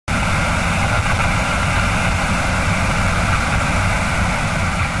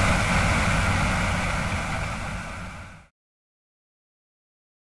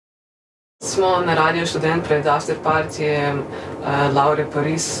smo na Radiu Študent pred Afterpartyjem Laure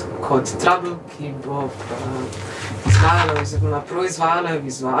Paris kot Trouble, ki bo izvajala oziroma proizvajala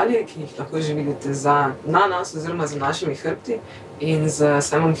vizualije, ki jih lahko že vidite na nas oziroma za našimi hrbti, in z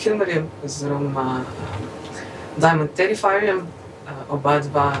samim Hillmerjem oziroma Terrifierjem. Oba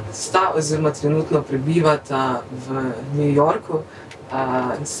dva sta oziroma trenutno prebivata v New Yorku.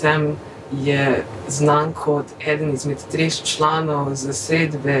 Sam je znan kot eden izmed 3 članov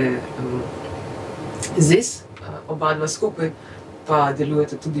zasedbe ZIS, oba dva skupaj pa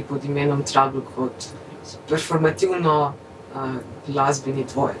delujete tudi pod imenom Trouble kot performativno glasbeni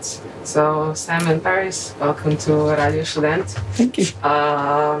dvojec. So, Sam and Paris, welcome to Radio Študent. Thank you.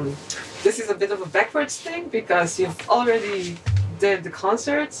 This is a bit of a backwards thing because you've already did the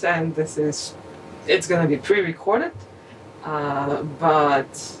concerts and it's going to be pre-recorded.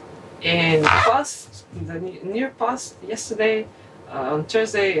 But in the near past, yesterday, on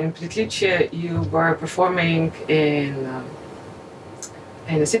Thursday in Pritličje, you were performing in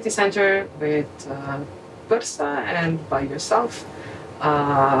the city center with Prsa and by yourself.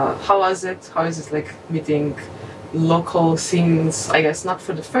 How was it? How is it like meeting local scenes? I guess not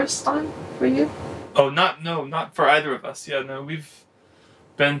for the first time for you? Oh, not for either of us. Yeah, no, we've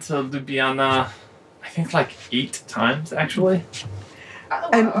been to Ljubljana, I think like 8 times actually.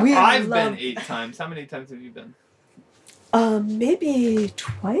 And I've been 8 times. How many times have you been? Maybe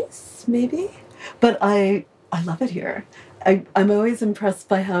twice, maybe. But I love it here. I'm always impressed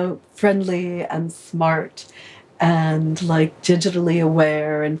by how friendly and smart and like digitally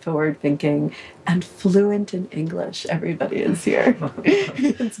aware and forward-thinking and fluent in English everybody is here.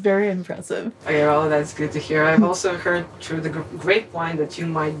 It's very impressive. Okay, well, that's good to hear. I've also heard through the grapevine that you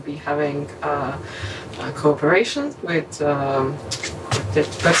might be having a cooperation with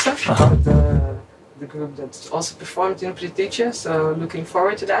Prsa, the group that also performed in Pritličje, so looking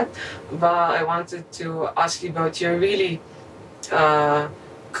forward to that. But I wanted to ask you about your really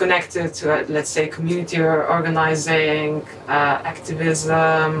connected to, let's say, community organizing,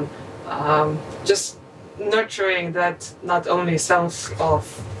 activism, just nurturing that not only sense of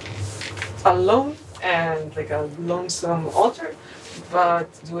alone and like a lonesome author, but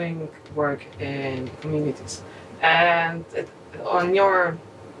doing work in communities. And on your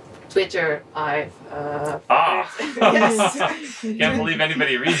Twitter, I've yes. Can't believe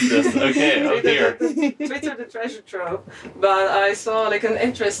anybody reads this. Okay, oh dear. Twitter the treasure trove. But I saw like an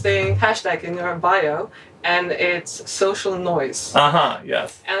interesting hashtag in your bio, and it's social noise.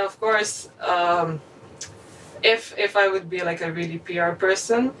 Yes. And of course, if I would be like a really PR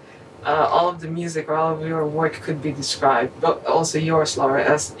person, all of the music or all of your work could be described, but also yours, Laura,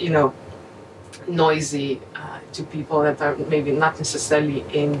 as, you know, noisy to people that are maybe not necessarily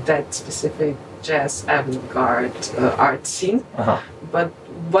in that specific jazz avant-garde art scene. But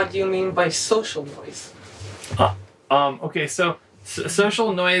what do you mean by social noise? Okay, so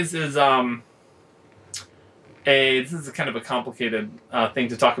social noise is this is kind of a complicated thing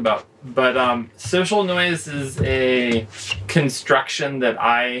to talk about, but social noise is a construction that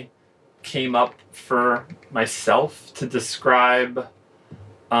I came up for myself to describe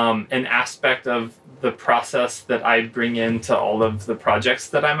an aspect of the process that I bring into all of the projects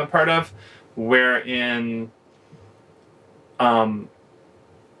that I'm a part of, wherein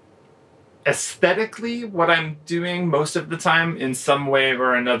aesthetically what I'm doing most of the time in some way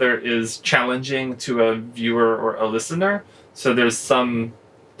or another is challenging to a viewer or a listener. So there's some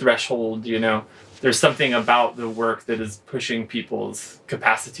threshold, you know, there's something about the work that is pushing people's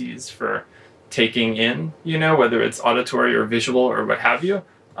capacities for taking in, you know, whether it's auditory or visual or what have you.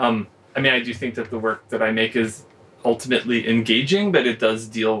 I mean, I do think that the work that I make is ultimately engaging, but it does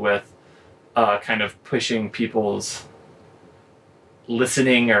deal with kind of pushing people's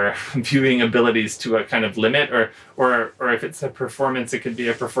listening or viewing abilities to a kind of limit, or if it's a performance, it could be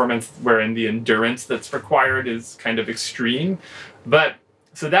a performance wherein the endurance that's required is kind of extreme. But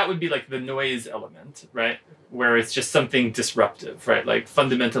so that would be like the noise element, right? Where it's just something disruptive, right? Like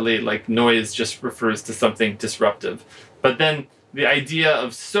fundamentally, like noise just refers to something disruptive. But then the idea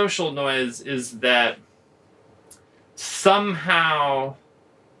of social noise is that somehow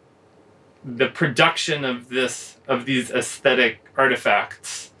the production of these aesthetic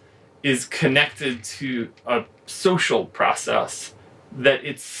artifacts is connected to a social process that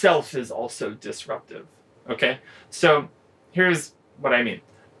itself is also disruptive. Okay? So here's what I mean.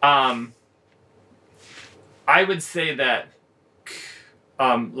 I would say that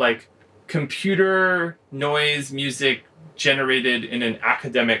like computer noise music generated in an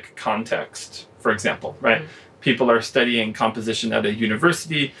academic context, for example, right? People are studying composition at a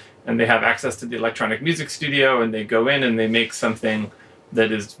university and they have access to the electronic music studio and they go in and they make something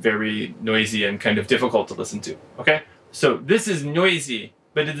that is very noisy and kind of difficult to listen to. Okay? So this is noisy,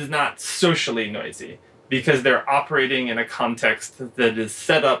 but it is not socially noisy because they're operating in a context that is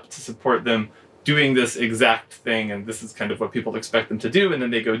set up to support them doing this exact thing, and this is kind of what people expect them to do, and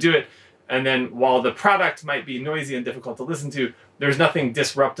then they go do it. And then while the product might be noisy and difficult to listen to, there's nothing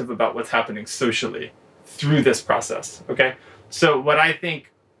disruptive about what's happening socially through this process, okay? So what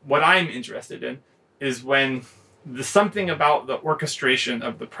I'm interested in is when something about the orchestration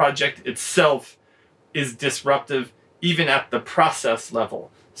of the project itself is disruptive even at the process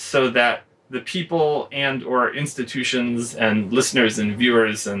level, so that the people and or institutions and listeners and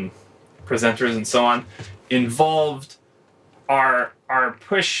viewers and presenters and so on involved are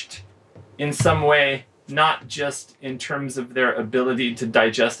pushed in some way, not just in terms of their ability to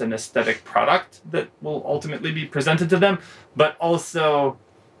digest an aesthetic product that will ultimately be presented to them, but also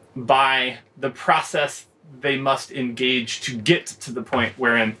by the process they must engage to get to the point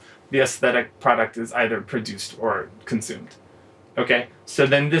wherein the aesthetic product is either produced or consumed. Okay, so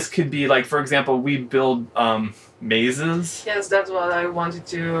then this could be like, for example, we build mazes. Yes, that's what I wanted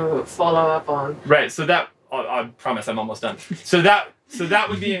to follow up on. Right, so that, I promise I'm almost done. So that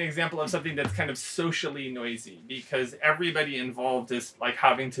would be an example of something that's kind of socially noisy, because everybody involved is like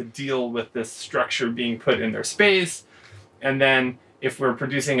having to deal with this structure being put in their space. And then if we're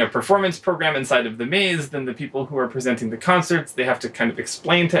producing a performance program inside of the maze, then the people who are presenting the concerts, they have to kind of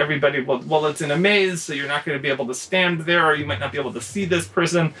explain to everybody, well, it's in a maze, so you're not going to be able to stand there, or you might not be able to see this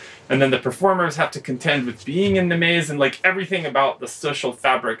person. And then the performers have to contend with being in the maze, and like everything about the social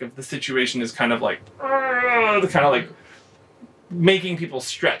fabric of the situation is kind of like making people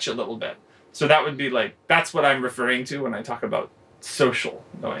stretch a little bit. So that would be like, that's what I'm referring to when I talk about social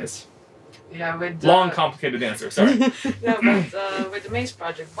noise. Yeah, with long, complicated answer. Sorry. Yeah, but with the Maze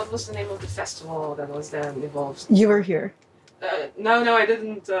project, what was the name of the festival that was then involved? You were here. No, I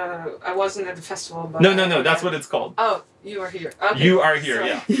didn't. I wasn't at the festival. But No, that's what it's called. Oh, you were here. Okay. You are here, So,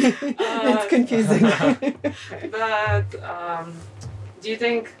 yeah. It's confusing. But do you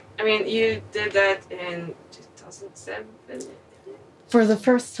think? I mean, you did that in 2007. For the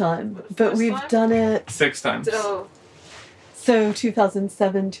first time, but we've done it 6 times. So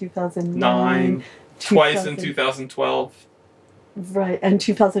 2007, 2009, twice in 2012. Right, and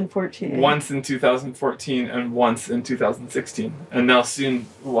 2014. Once in 2014 and once in 2016. And now soon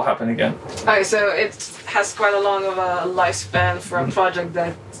will happen again. Okay, so it has quite a long of a lifespan for a project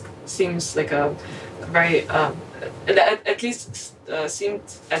that seems like a very, at least seemed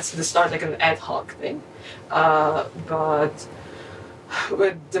at the start like an ad hoc thing. But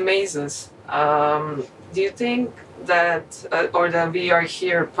with the mazes, do you think that, or the We Are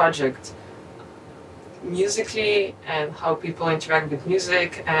Here project, musically and how people interact with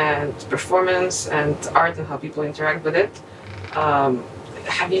music and performance and art and how people interact with it,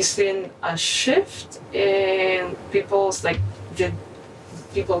 have you seen a shift in people's, like, did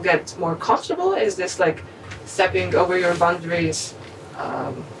people get more comfortable? Is this like stepping over your boundaries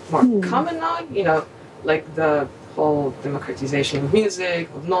more common now? You know, like the whole democratization of music,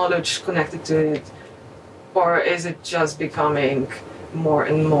 of knowledge connected to it? Or is it just becoming more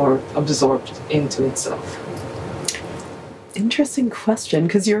and more absorbed into itself? Interesting question,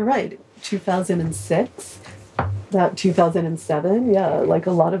 because you're right. 2006, that 2007, yeah, like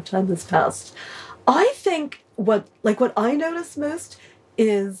a lot of time has passed. I think what I notice most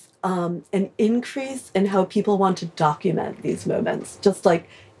is an increase in how people want to document these moments, just like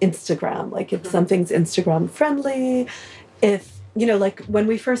Instagram. Like if something's Instagram friendly, if, you know, like when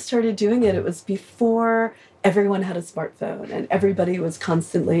we first started doing it, it was before everyone had a smartphone and everybody was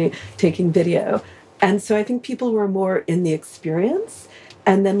constantly taking video. And so I think people were more in the experience.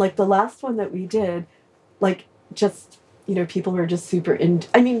 And then like the last one that we did, like just, you know, people were just super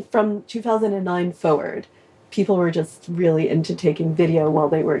from 2009 forward, people were just really into taking video while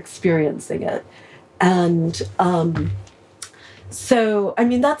they were experiencing it. And so, I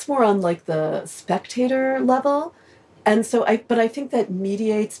mean, that's more on like the spectator level. And so I think that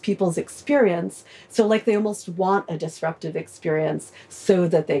mediates people's experience. So like they almost want a disruptive experience so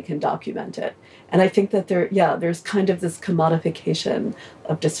that they can document it. And I think that there's kind of this commodification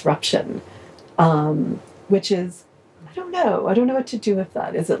of disruption, which is, I don't know what to do with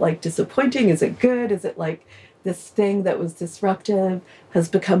that. Is it like disappointing? Is it good? Is it like this thing that was disruptive has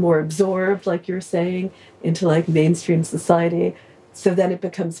become more absorbed, like you're saying, into like mainstream society? So then it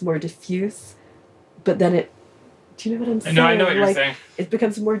becomes more diffuse, but then do you know what I'm saying? No, I know what you're saying. It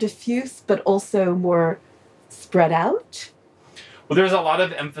becomes more diffuse, but also more spread out. Well, there's a lot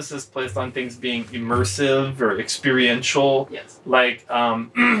of emphasis placed on things being immersive or experiential. Yes. Like,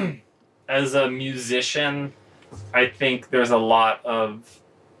 as a musician, I think there's a lot of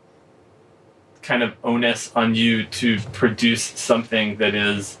kind of onus on you to produce something that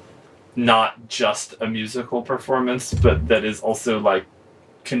is not just a musical performance, but that is also like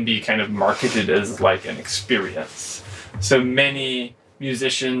can be kind of marketed as like an experience. So many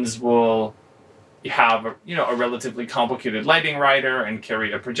musicians will have a relatively complicated lighting rider and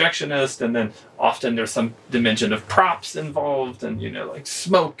carry a projectionist, and then often there's some dimension of props involved, and like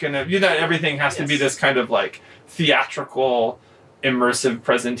smoke, and everything has to be this kind of like theatrical immersive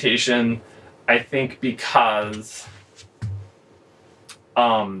presentation. I think because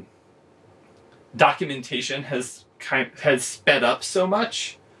documentation has sped up so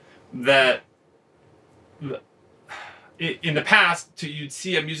much that in the past you'd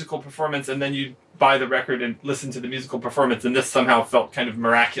see a musical performance and then you'd buy the record and listen to the musical performance, and this somehow felt kind of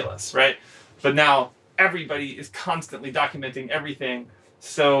miraculous, right? But now everybody is constantly documenting everything,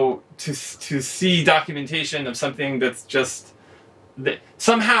 so to see documentation of something that's just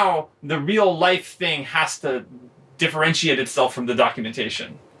somehow the real life thing has to differentiate itself from the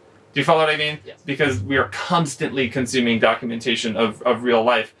documentation. Do you follow what I mean? Yes. Because we are constantly consuming documentation of real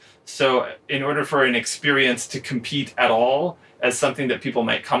life. So in order for an experience to compete at all as something that people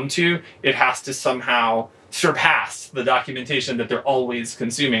might come to, it has to somehow surpass the documentation that they're always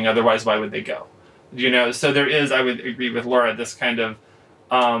consuming. Otherwise, why would they go? So there is, I would agree with Laura, this kind of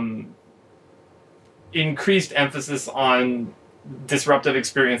increased emphasis on disruptive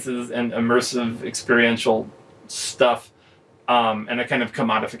experiences and immersive experiential stuff, and a kind of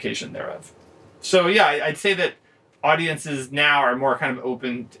commodification thereof. So yeah, I'd say that audiences now are more kind of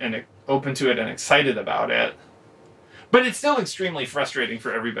open to it and excited about it. But it's still extremely frustrating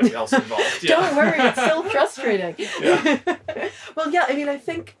for everybody else involved. Yeah. Don't worry, it's still frustrating. Yeah. Well, yeah, I mean, I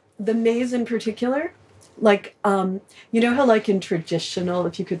think the maze in particular, like, you know how like in traditional,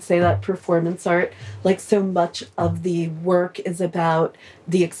 if you could say that, performance art, like so much of the work is about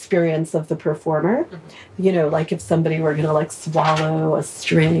the experience of the performer. Mm-hmm. Like if somebody were going to like swallow a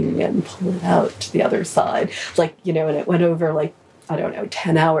string and pull it out to the other side, like, and it went over like, I don't know,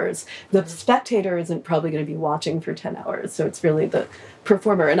 10 hours. The spectator isn't probably going to be watching for 10 hours. So it's really the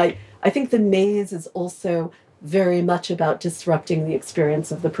performer. And I think the maze is also very much about disrupting the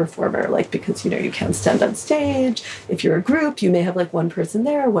experience of the performer, like, because, you can't stand on stage. If you're a group, you may have like one person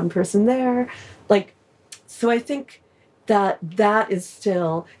there, like, so I think that is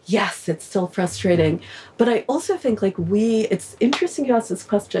still, yes, it's still frustrating. But I also think like it's interesting you ask this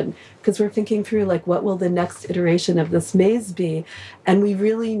question, because we're thinking through like, what will the next iteration of this maze be? And we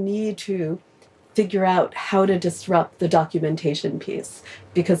really need to figure out how to disrupt the documentation piece,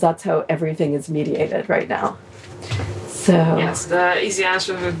 because that's how everything is mediated right now. So yes, the easy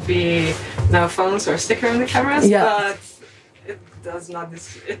answer would be no phones or sticker in the cameras, but it does not.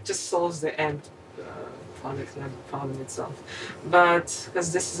 It just solves the end product, not the problem itself. But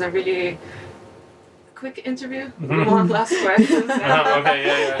because this is a really quick interview, one last question. Okay,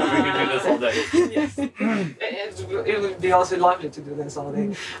 yeah, we can do this all day. Yes, it would be also lovely to do this all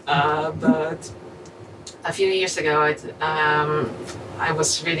day. But a few years ago, I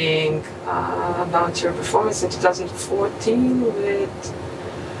was reading about your performance in 2014 with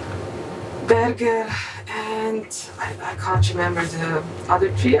Berger, and I can't remember the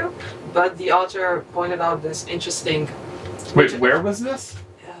other trio, but the author pointed out this interesting... Wait, where was this?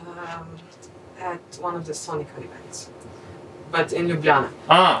 At one of the Sonica events, but in Ljubljana.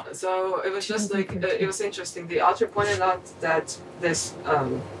 So it was just like, it was interesting. The author pointed out that this,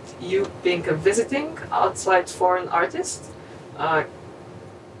 you being a visiting outside foreign artist,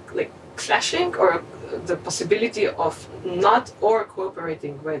 like clashing, or the possibility of not or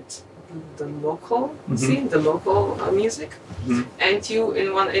cooperating with the local scene, the local music. And you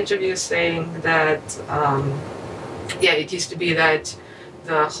in one interview saying that, it used to be that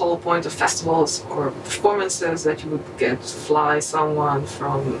the whole point of festivals or performances that you would fly someone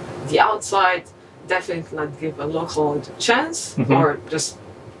from the outside, definitely not give a local a chance, or just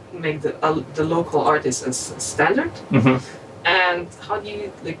make the local artist as standard. And how do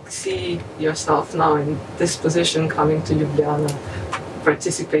you see yourself now in this position, coming to Ljubljana,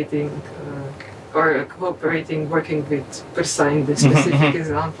 participating or cooperating, working with Persa in this specific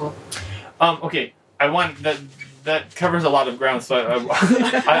example? Okay, I want that covers a lot of ground, so I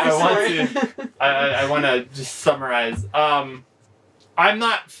want to just summarize. I'm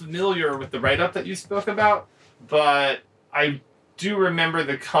not familiar with the write-up that you spoke about, but I do remember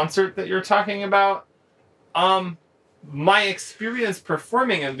the concert that you're talking about. My experience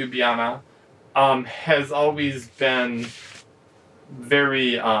performing in Ljubljana has always been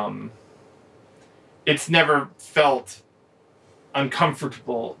very... it's never felt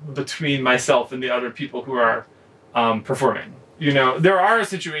uncomfortable between myself and the other people who are performing. You know, there are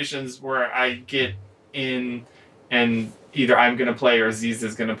situations where I get in and either I'm going to play or Aziz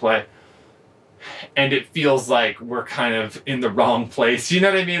is going to play, and it feels like we're kind of in the wrong place. You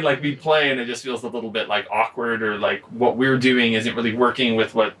know what I mean? Like we play and it just feels a little bit like awkward, or like what we're doing isn't really working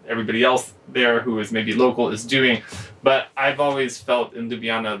with what everybody else there who is maybe local is doing. But I've always felt in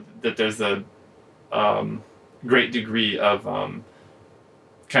Ljubljana that there's a great degree of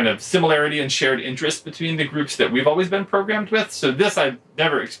kind of similarity and shared interest between the groups that we've always been programmed with. So this I've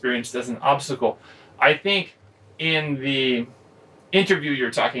never experienced as an obstacle. I think in the interview you're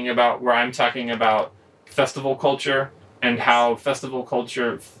talking about, where I'm talking about festival culture and how festival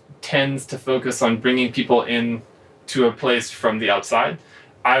culture tends to focus on bringing people in to a place from the outside,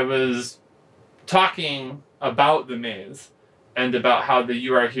 I was talking about the Maze and about how the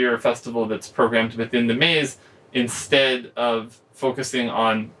You Are Here festival that's programmed within the Maze, instead of focusing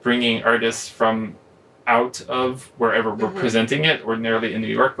on bringing artists from out of wherever we're presenting it, ordinarily in New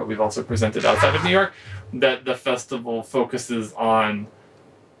York, but we've also presented outside of New York, that the festival focuses on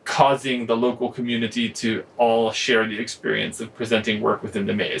causing the local community to all share the experience of presenting work within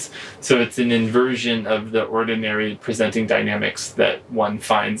the Maze. So it's an inversion of the ordinary presenting dynamics that one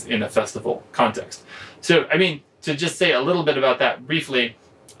finds in a festival context. So, I mean, to just say a little bit about that briefly,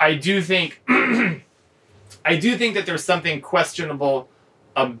 I do think I do think that there's something questionable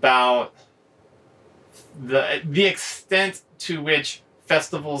about the extent to which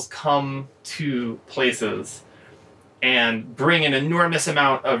festivals come to places and bring an enormous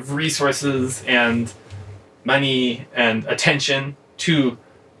amount of resources and money and attention to,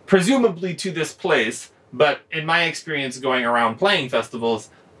 presumably to this place, but in my experience going around playing festivals,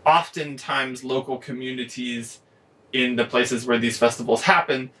 oftentimes local communities in the places where these festivals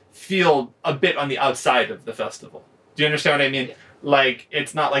happen feel a bit on the outside of the festival. Do you understand what I mean? Yeah. Like,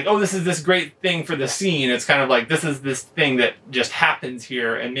 it's not like, oh, this is this great thing for the scene. It's kind of like, this is this thing that just happens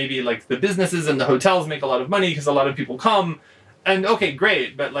here. And maybe like the businesses and the hotels make a lot of money because a lot of people come. And okay,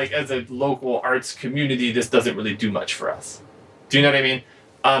 great. But like as a local arts community, this doesn't really do much for us. Do you know what I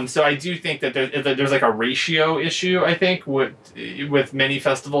mean? So I do think that there's like a ratio issue, I think, with many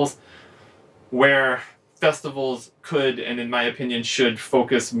festivals, where festivals could, and in my opinion, should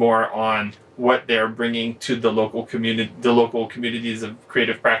focus more on what they're bringing to the local communities of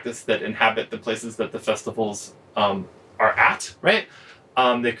creative practice that inhabit the places that the festivals are at, right?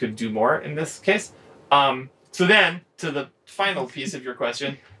 They could do more in this case. So then, to the final piece of your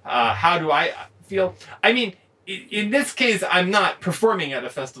question, how do I feel? I mean, in this case, I'm not performing at a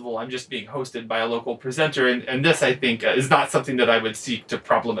festival. I'm just being hosted by a local presenter. And this, I think, is not something that I would seek to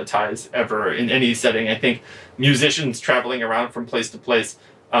problematize ever in any setting. I think musicians traveling around from place to place,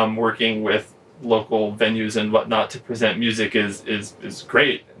 working with local venues and whatnot to present music is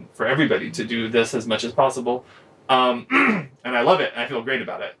great for everybody to do this as much as possible. And I love it. And I feel great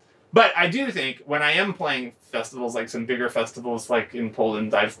about it. But I do think when I am playing festivals, like some bigger festivals, like in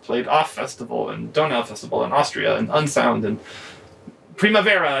Poland, I've played Off Festival and Donau Festival in Austria and Unsound and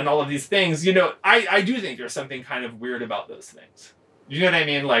Primavera and all of these things, you know, I do think there's something kind of weird about those things. You know what I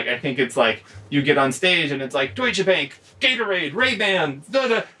mean? Like, I think it's like you get on stage and it's like Deutsche Bank, Gatorade, Ray-Ban,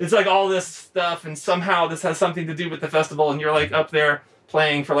 it's like all this stuff, and somehow this has something to do with the festival, and you're like up there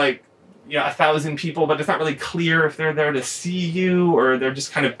playing for like, you know, 1,000 people, but it's not really clear if they're there to see you or they're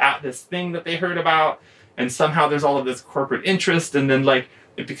just kind of at this thing that they heard about, and somehow there's all of this corporate interest, and then like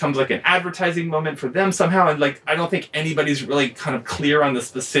it becomes like an advertising moment for them somehow, and like I don't think anybody's really kind of clear on the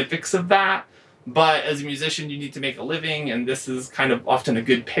specifics of that. But as a musician, you need to make a living, and this is kind of often a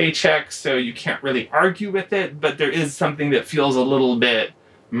good paycheck, so you can't really argue with it, but there is something that feels a little bit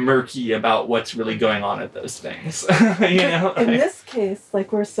murky about what's really going on at those things. You know? In this case,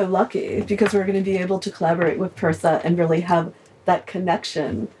 like, we're so lucky because we're going to be able to collaborate with Persa and really have that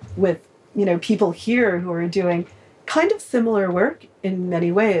connection with, you know, people here who are doing kind of similar work in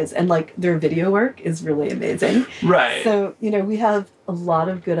many ways, and like their video work is really amazing. Right. So, you know, we have a lot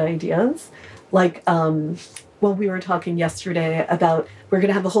of good ideas. Like, well, we were talking yesterday about we're going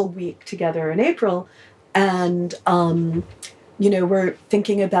to have a whole week together in April, and you know, we're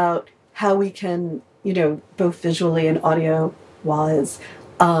thinking about how we can, you know, both visually and audio-wise,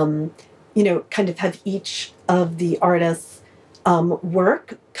 you know, kind of have each of the artists'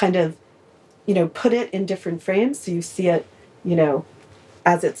 work kind of, you know, put it in different frames so you see it, you know,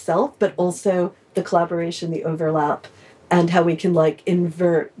 as itself, but also the collaboration, the overlap, and how we can, like,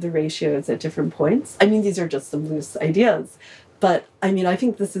 invert the ratios at different points. I mean, these are just some loose ideas, but, I mean, I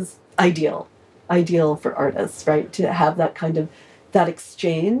think this is ideal for artists, right? To have that kind of, that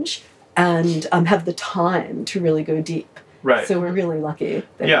exchange and have the time to really go deep. Right. So we're really lucky.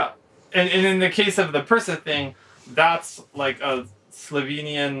 Yeah. And in the case of the Persa thing, that's like a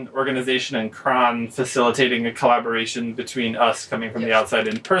Slovenian organization in Kran facilitating a collaboration between us coming from the outside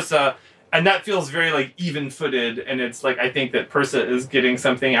and Persa. And that feels very like even-footed, and it's like I think that Persa is getting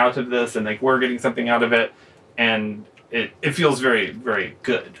something out of this, and like we're getting something out of it, and it feels very, very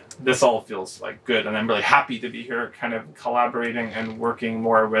good. This all feels like good, and I'm really happy to be here, kind of collaborating and working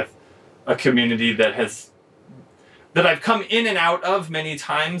more with a community that I've come in and out of many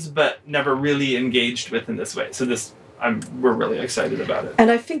times, but never really engaged with in this way. So we're really excited about it.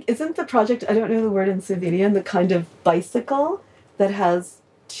 And I think, isn't the project, I don't know the word in Slovenian, the kind of bicycle that has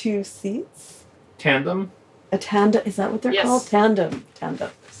 2 seats? Tandem? A tandem, is that what they're called? Tandem.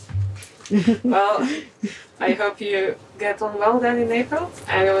 Well, I hope you get on well then in April.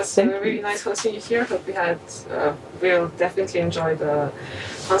 And it was really nice hosting you here. Hope you we'll definitely enjoy the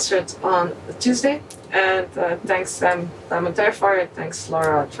concert on Tuesday. And thanks Sam, Diamond Terrifier, thanks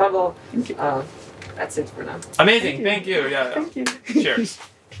Laura Trouble. Thank you. That's it for now. Amazing, thank you. Yeah. Thank you. Cheers.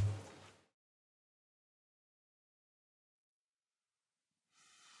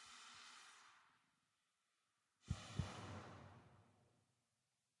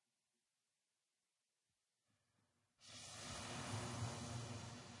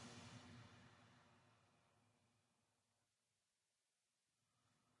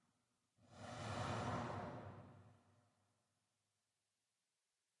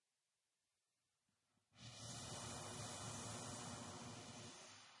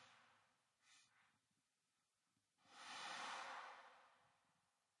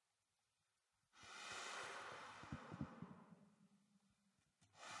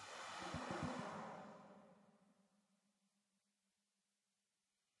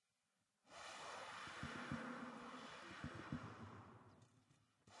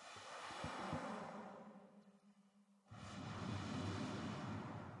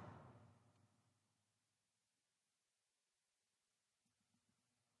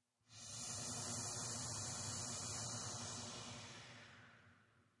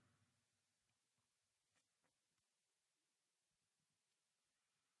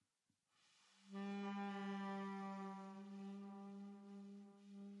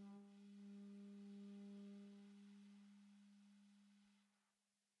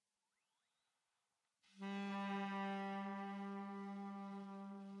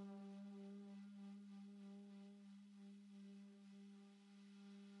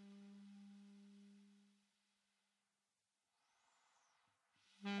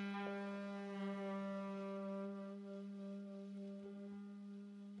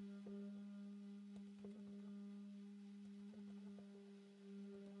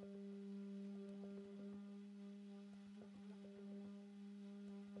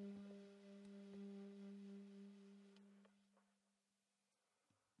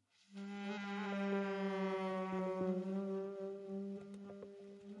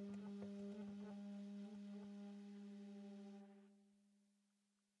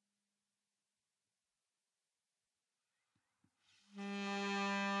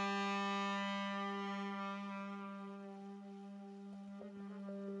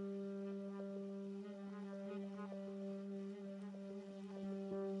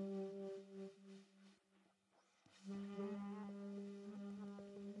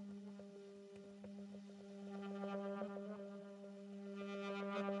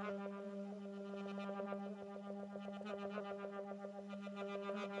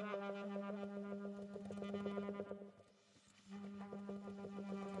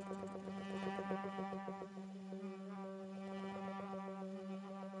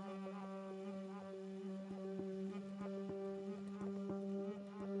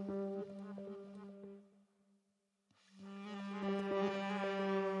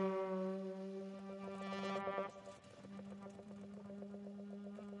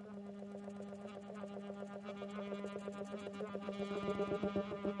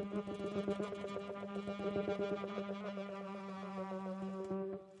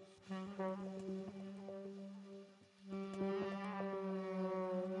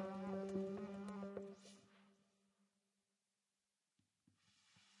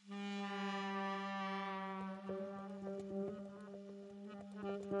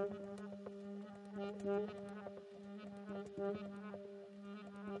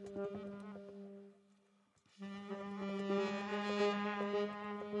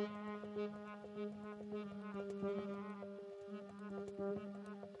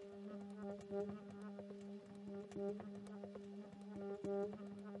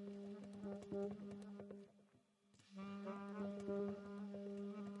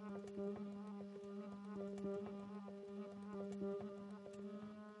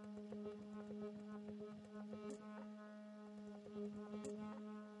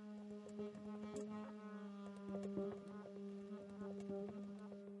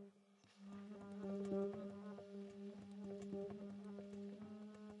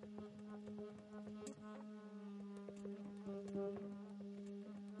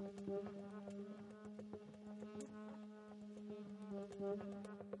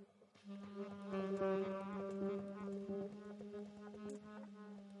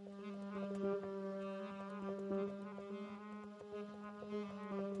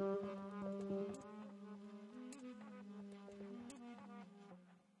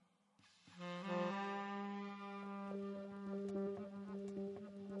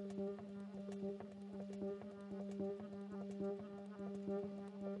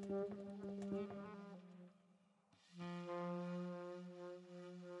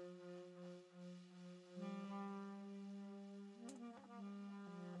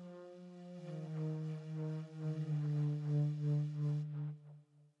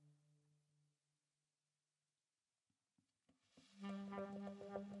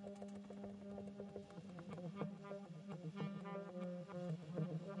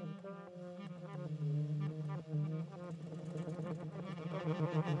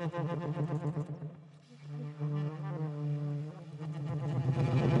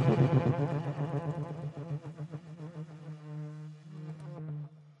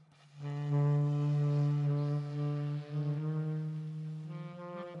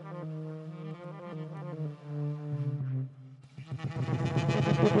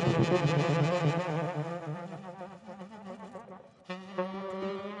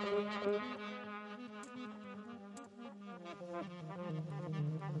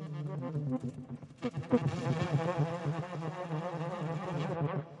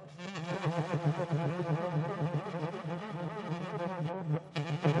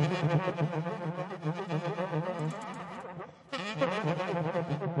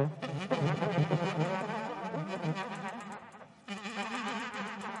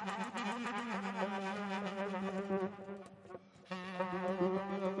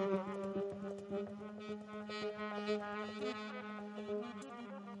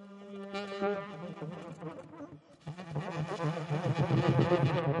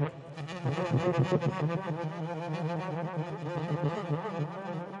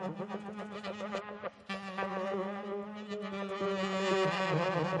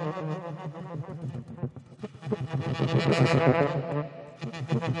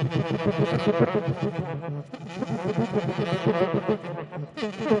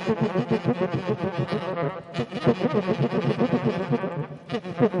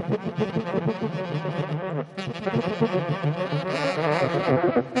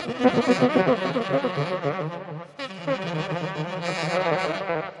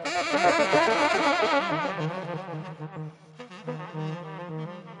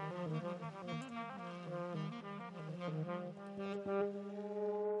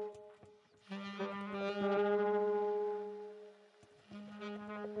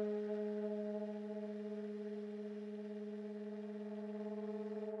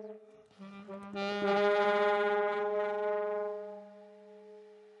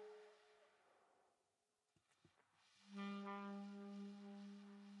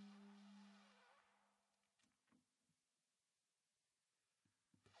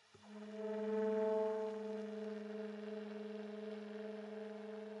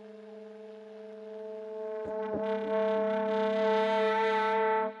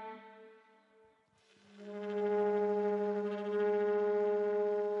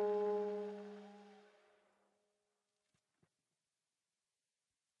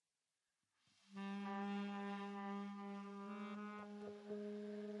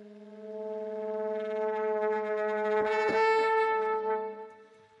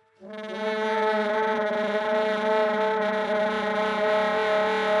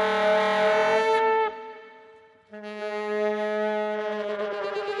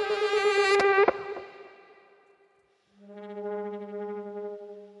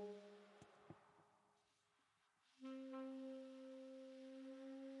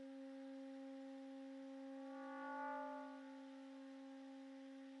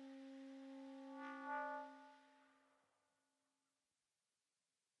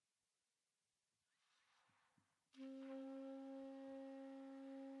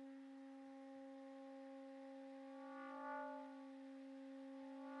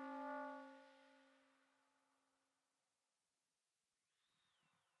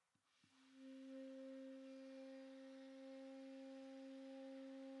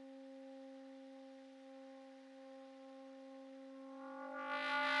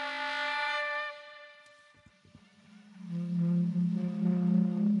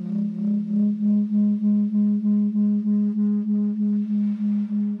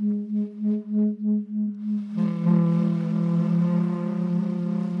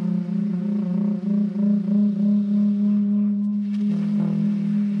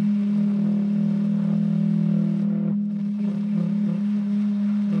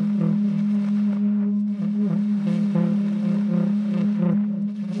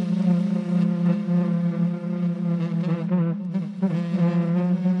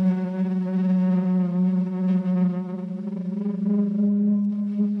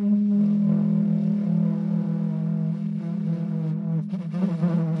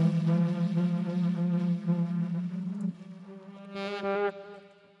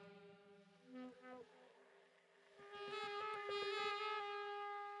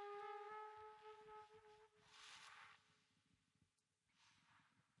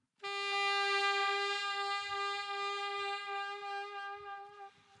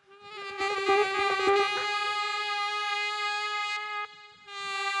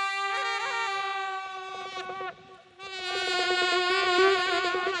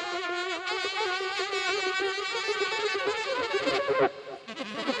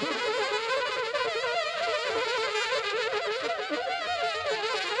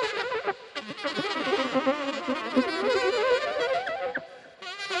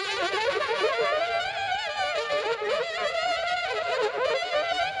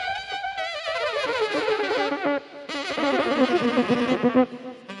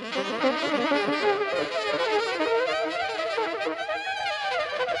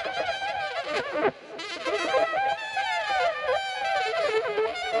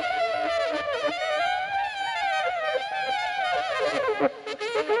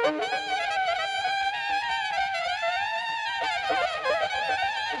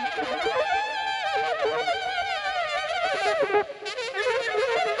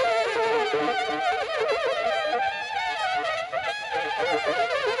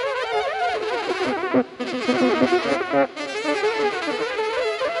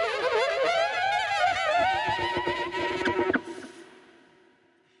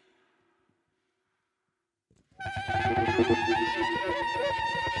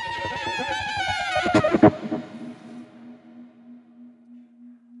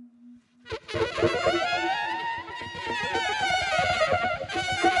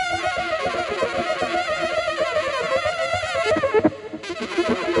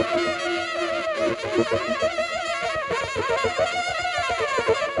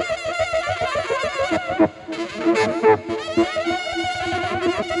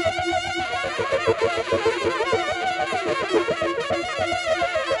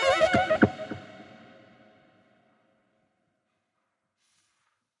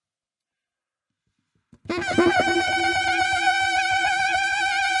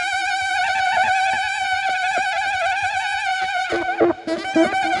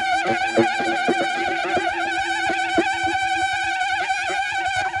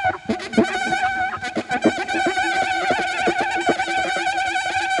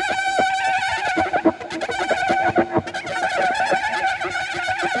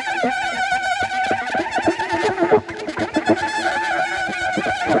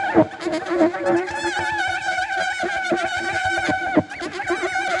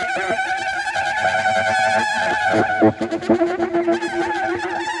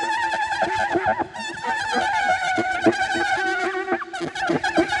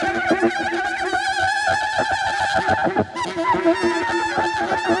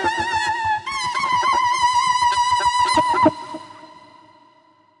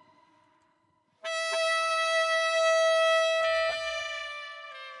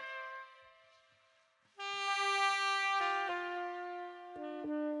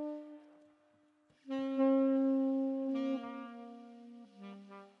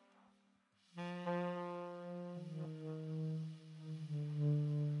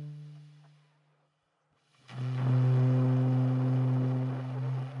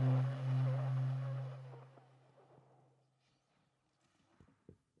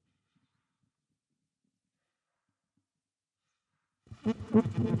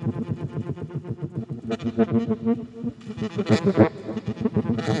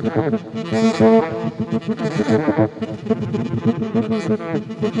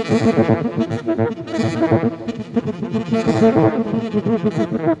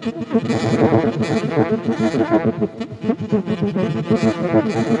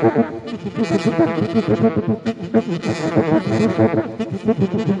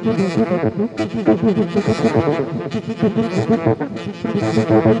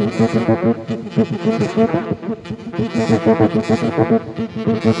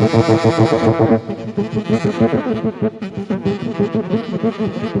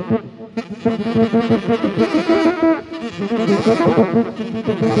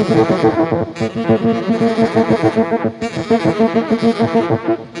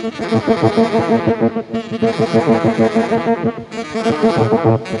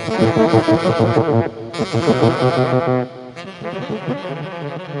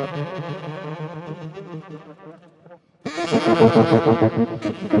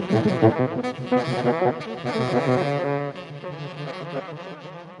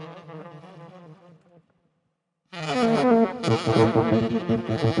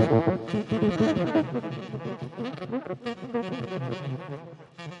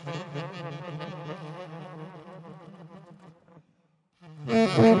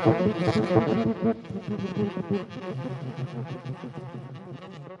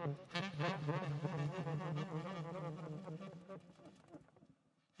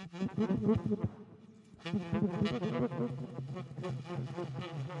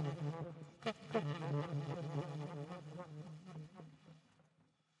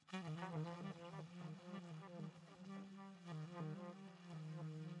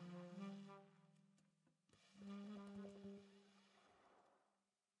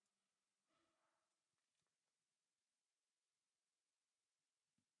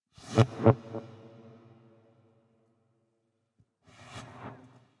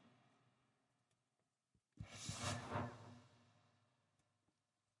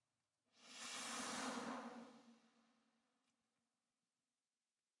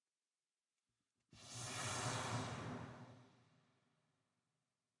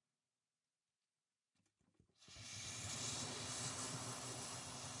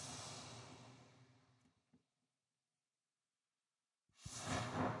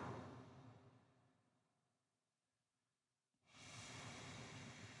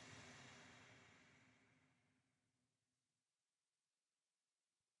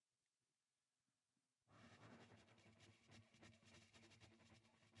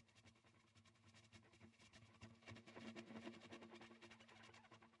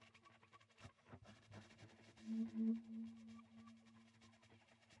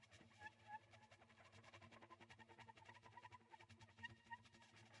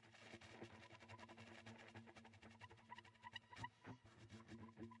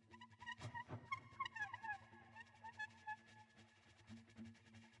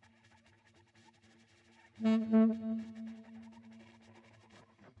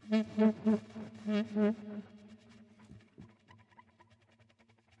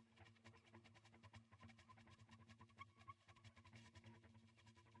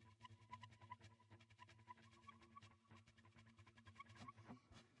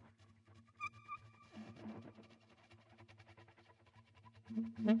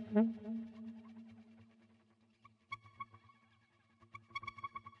 Mm-hmm.